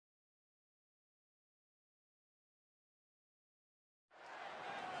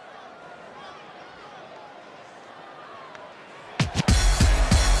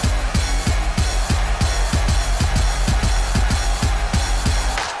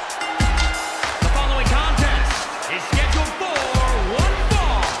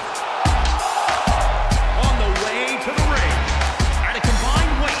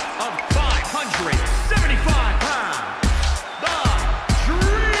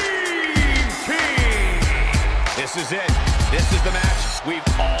This is it. This is the match we've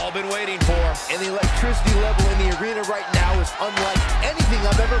all been waiting for. And the electricity level in the arena right now is unlike anything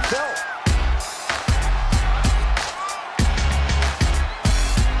I've ever felt.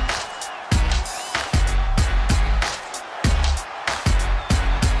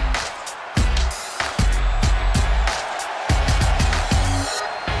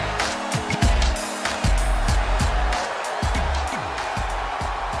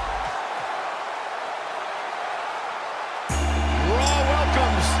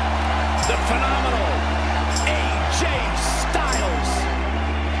 The phenomenal AJ Styles.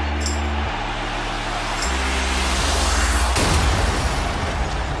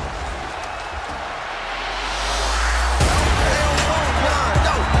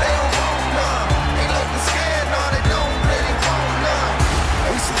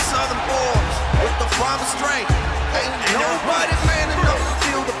 We some Southern boys with the farmer strength. Ain't nobody man enough to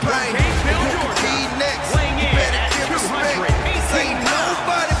feel the pain. Next, weighing in better at give 218 respect. Ain't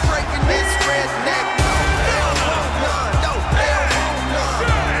nobody breaking this redneck. No, they don't want none. No, they don't want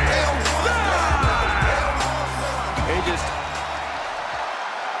none. They don't want none. They just...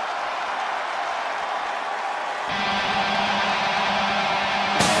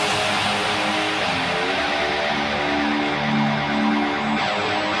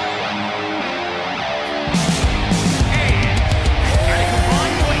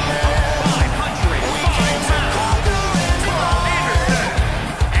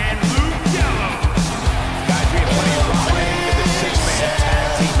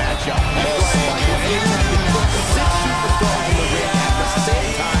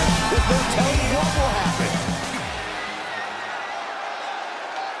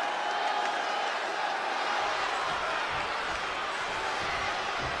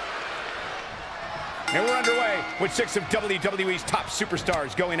 And we're underway with 6 of WWE's top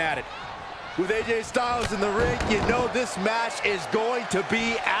superstars going at it. With AJ Styles in the ring, you know this match is going to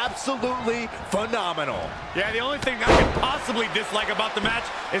be absolutely phenomenal. Yeah, the only thing I can possibly dislike about the match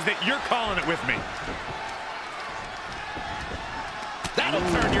is that you're calling it with me. That'll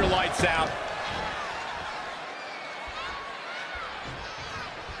turn your lights out.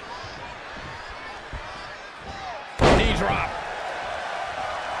 Knee drop.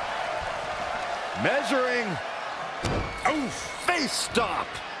 Measuring. Oof. Face stop.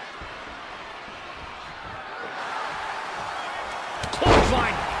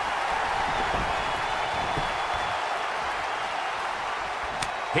 Clothesline.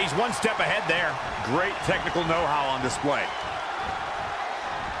 He's one step ahead there. Great technical know-how on display.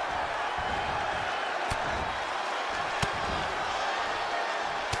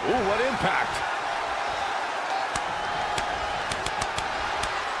 Ooh, what impact.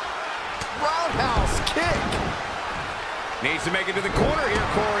 Roundhouse kick. Needs to make it to the corner here,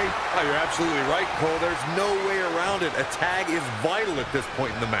 Corey. Oh, you're absolutely right, Cole. There's no way around it. A tag is vital at this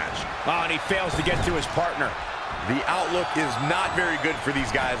point in the match. Oh, and he fails to get to his partner. The outlook is not very good for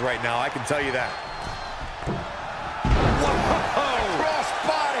these guys right now, I can tell you that. Whoa! Cross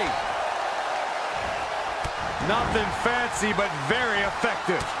body. Nothing fancy, but very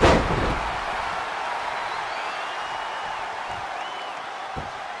effective.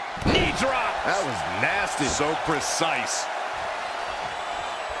 Knee drop. That was nasty. So precise.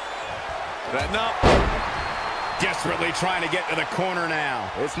 Setting up. Desperately trying to get to the corner now.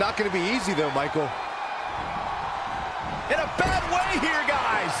 It's not going to be easy, though, Michael. In a bad way here,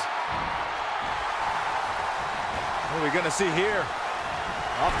 guys. What are we going to see here?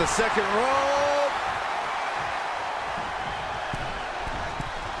 Off the second rope.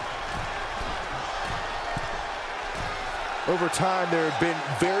 Over time, there have been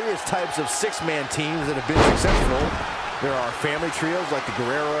various types of six-man teams that have been successful. There are family trios like the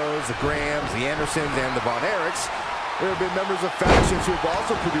Guerreros, the Grahams, the Andersons, and the Von Erichs. There have been members of factions who have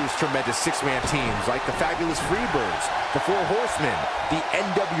also produced tremendous six-man teams like the Fabulous Freebirds, the Four Horsemen, the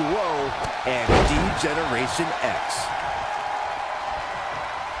NWO, and D-Generation X.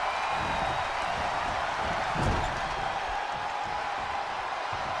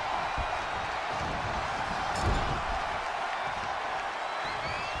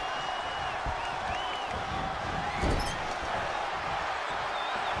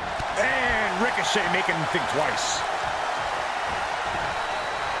 Ricochet making him think twice.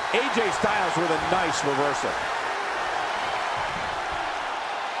 AJ Styles with a nice reversal.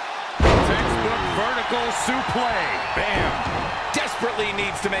 Textbook vertical suplex. Bam. Desperately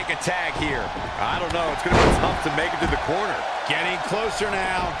needs to make a tag here. I don't know. It's going to be tough to make it to the corner. Getting closer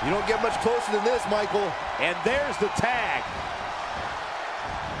now. You don't get much closer than this, Michael. And there's the tag.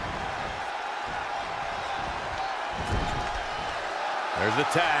 There's the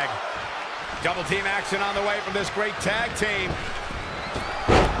tag. Double team action on the way from this great tag team.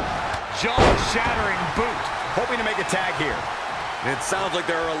 Jaw-shattering boot. Hoping to make a tag here. And it sounds like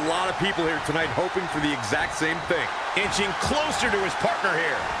there are a lot of people here tonight hoping for the exact same thing. Inching closer to his partner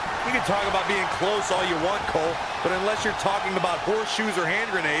here. You can talk about being close all you want, Cole, but unless you're talking about horseshoes or hand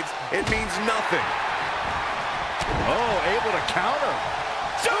grenades, it means nothing. Oh, able to counter.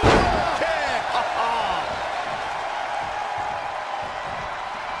 Super kick!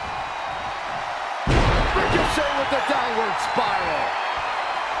 Ricochet with the downward spiral.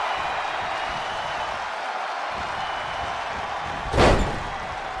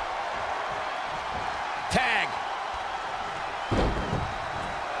 Tag.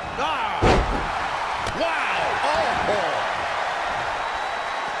 Ah! Wow! Oh!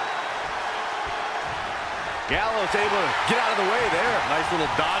 Gallows able to get out of the way there. Nice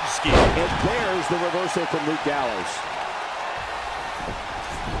little dodge scheme. And there's the reversal from Luke Gallows.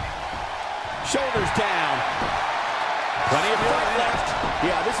 Shoulders down. Plenty of front left.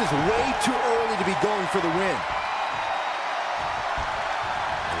 Yeah, this is way too early to be going for the win.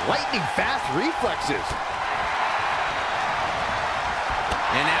 Lightning fast reflexes.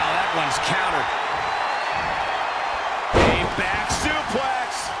 And now that one's countered. A back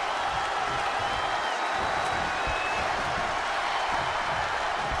suplex.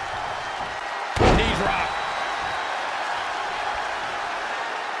 Knee drop.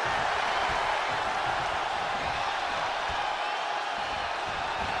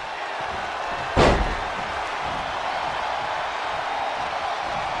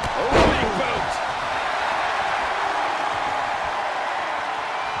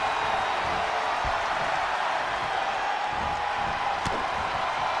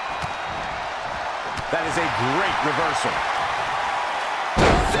 That is a great reversal.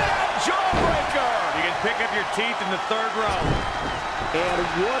 Jawbreaker! You can pick up your teeth in the third row. And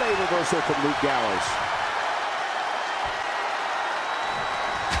what a reversal from Luke Gallows.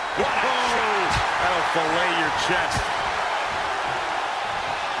 What a shot! That'll fillet your chest.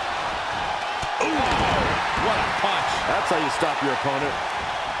 Ooh! What a punch! That's how you stop your opponent.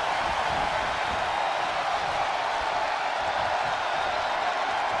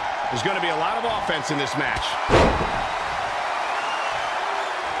 There's going to be a lot of offense in this match.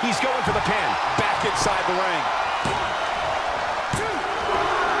 He's going for the pin. Back inside the ring.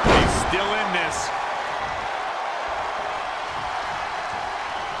 He's still in this.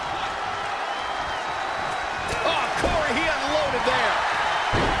 Oh, Corey, he unloaded there.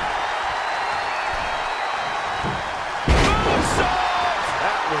 Moonsault!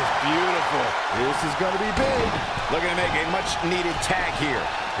 That was beautiful. This is going to be big. Looking to make a much-needed tag here.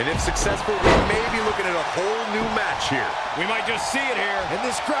 And if successful, we may be looking at a whole new match here. We might just see it here. And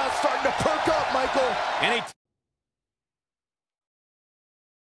this crowd's starting to perk up, Michael. And he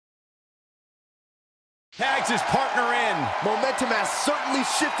tags his partner in. Momentum has certainly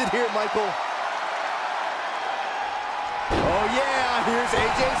shifted here, Michael. Oh, yeah, here's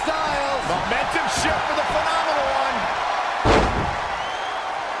AJ Styles. Momentum shift for the phenomenal one.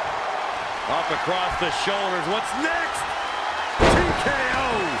 Up across the shoulders. What's next? TKO.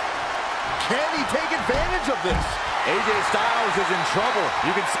 Can he take advantage of this? AJ Styles is in trouble.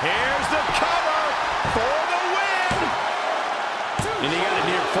 You can see. Here's the cover for the win. And he got a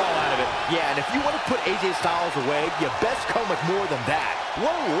near fall out of it. Yeah, and if you want to put AJ Styles away, you best come with more than that.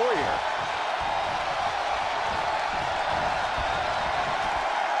 What a warrior.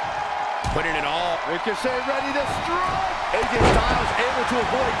 Putting it all. Ricochet ready to strike. AJ Styles able to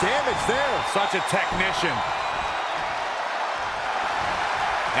avoid damage there. Such a technician.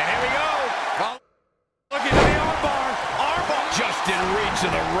 And here we go. Looking at the armbar. Armbar just in reach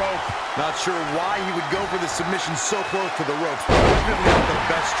of the rope. Not sure why he would go for the submission so close to the ropes. Definitely not the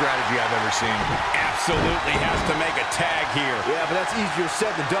best strategy I've ever seen. Absolutely has to make a tag here. Yeah, but that's easier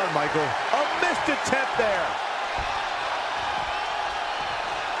said than done, Michael. A missed attempt there.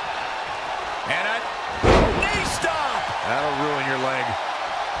 And a knee stop. That'll ruin your leg.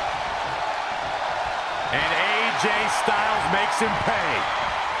 And AJ Styles makes him pay.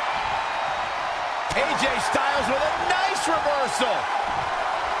 AJ Styles with a nice reversal.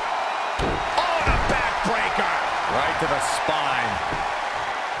 Oh, and a backbreaker. Right to the spine.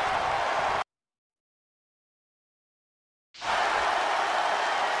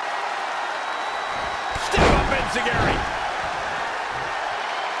 Step up, Enziguri.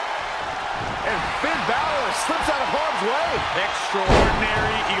 And Finn Balor slips out of harm's way.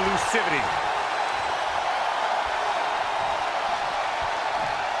 Extraordinary elusivity.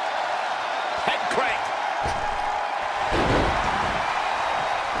 Head crank.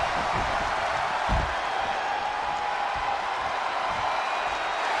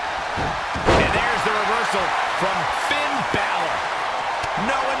 And there's the reversal from Finn Balor.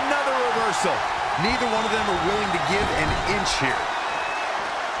 No, another reversal. Neither one of them are willing to give an inch here.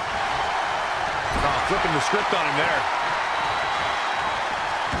 Oh, flipping the script on him there.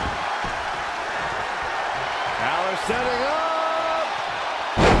 Balor setting up.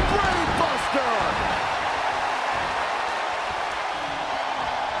 Brain Buster.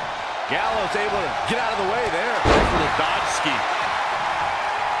 Gallows able to get out of the way there. Nice little dodge ski.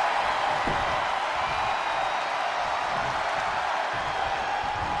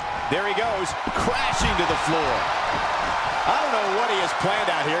 There he goes, crashing to the floor. I don't know what he has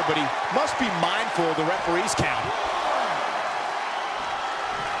planned out here, but he must be mindful of the referee's count.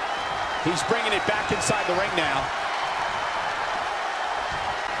 He's bringing it back inside the ring now.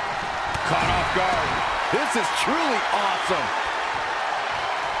 Caught off guard. This is truly awesome.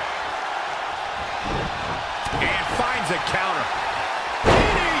 And finds a counter.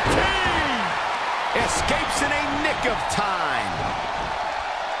 DDT! Escapes in a nick of time.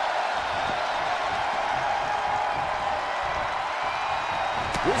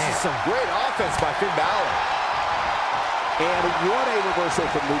 This is some great offense by Finn Balor. And what a reversal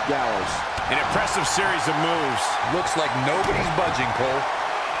from Luke Gallows. An impressive series of moves. Looks like nobody's budging, Cole.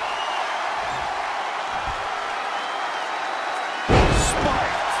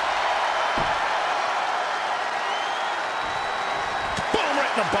 Spiked. Boom,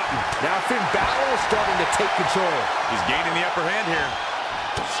 right in the button. Now Finn Balor is starting to take control. He's gaining the upper hand here.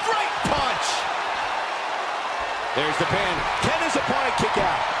 Straight punch. There's the pin. Can his opponent kick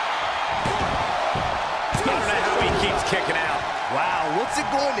out? I don't know how he keeps kicking out. Wow, what's it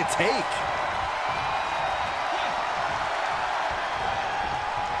going to take?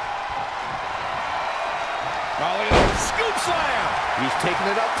 Oh, look at that scoop slam. He's taking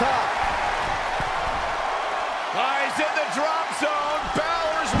it up top. Oh, he's in the drop zone.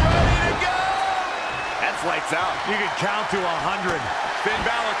 Balor's ready to go. That's lights out. You can count to 100. Finn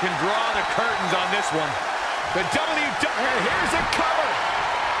Balor can draw the curtains on this one. The WWE, here's a cover.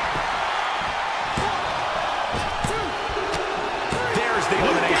 There's the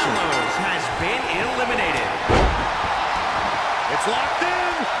elimination. Gallows has been eliminated. It's locked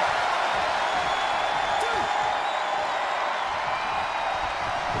in.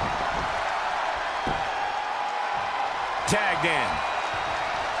 Tagged in.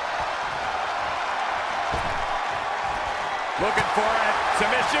 Looking for it.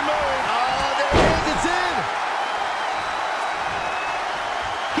 Submission move. Oh, there it is. It's in.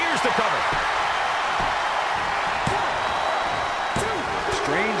 Here's the cover.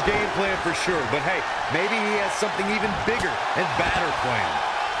 Strange game plan for sure, but hey, maybe he has something even bigger and badder planned.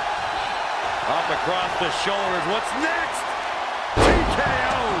 Up across the shoulders. What's next?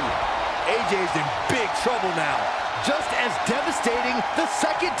 TKO. AJ's in big trouble now. Just as devastating the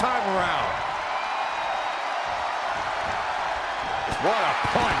second time around. What a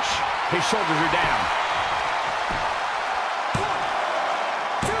punch. His shoulders are down.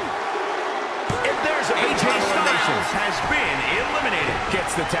 If there's a AJ Styles has been eliminated.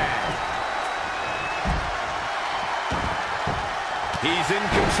 Gets the tag. He's in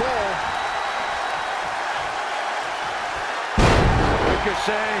control.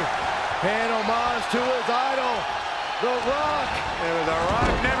 Ricochet, paying homage to his idol, The Rock. And The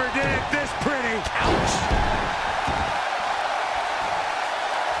Rock never did it this pretty. Ouch.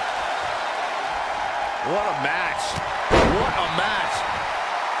 What a match. What a match.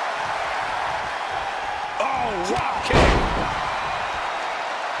 Oh, drop kick.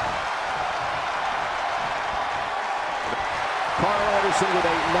 Carl Anderson with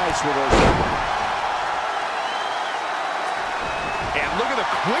a nice reversal. And look at the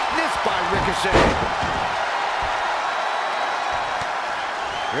quickness by Ricochet.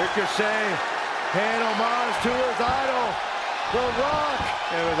 Ricochet, paying homage to his idol, The Rock.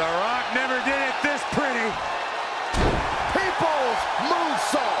 And The Rock never did it this pretty. People's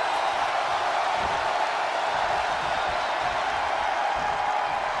moonsault.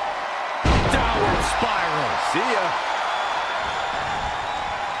 Downward spiral. See ya.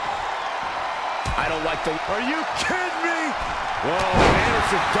 I don't like the... Are you kidding me? Whoa,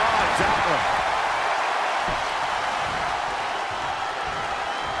 Anderson dodged that one.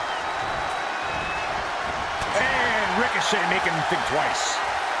 And Ricochet making him think twice.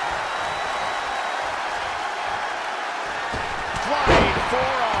 Flying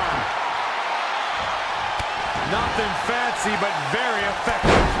forearm. Nothing fancy, but very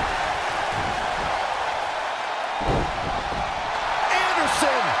effective.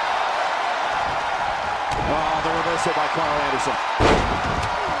 Anderson. Oh, the reversal by Carl Anderson.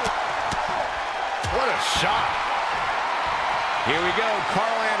 What a shot. Here we go.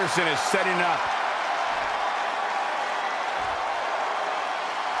 Carl Anderson Anderson is setting up.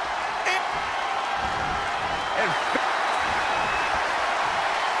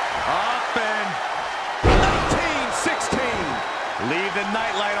 Up and 19-16. leave the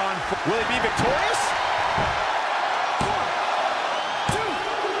nightlight on. Will he be victorious?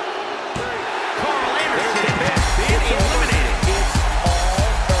 Carl Anderson being eliminated. It's all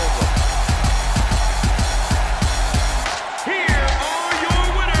over. Here are your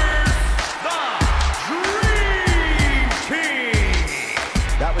winners, the Dream Team.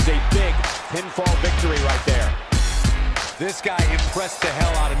 That was a big pinfall victory right there. This guy impressed the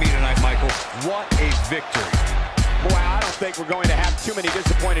hell out of me tonight, Michael. What a victory. Boy, I don't think we're going to have too many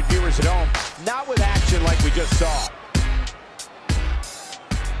disappointed viewers at home. Not with action like we just saw.